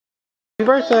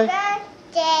birthday. Happy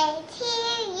birthday to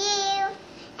you.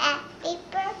 Happy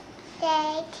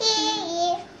birthday to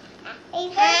you.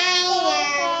 Happy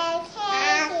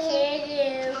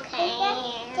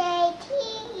birthday to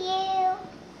you.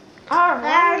 All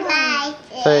right.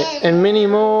 Say, and many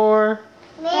more.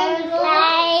 Many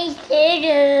birthday to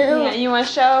you. Yeah, you want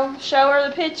to show her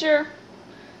the picture?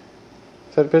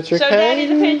 Is that a picture, Show Daddy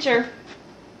the Kadyn? picture. Can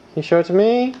you show it to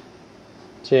me?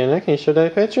 Jenna, can you show Daddy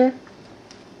a picture?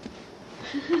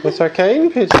 That's our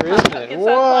Kadyn picture, isn't it? It's so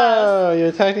Whoa, you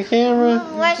attacked the camera?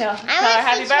 Tell her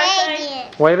happy birthday.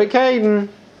 Wave at Kadyn.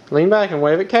 Lean back and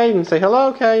wave at Kadyn. Say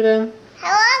hello, Kadyn.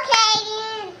 Hello,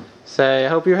 Kadyn. Say, I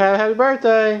hope you have a happy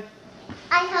birthday.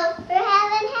 I hope you're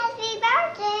having a happy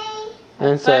birthday.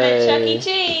 And Fun at say, Chuck E.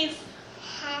 Cheese.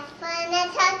 Have fun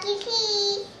at Chuck E.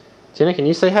 Cheese. Jenna, can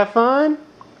you say have fun?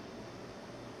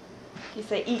 You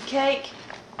say eat cake.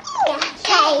 Yeah,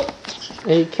 cake.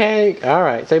 Eat cake. All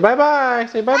right. Say bye-bye.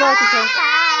 Say bye-bye to Kadyn.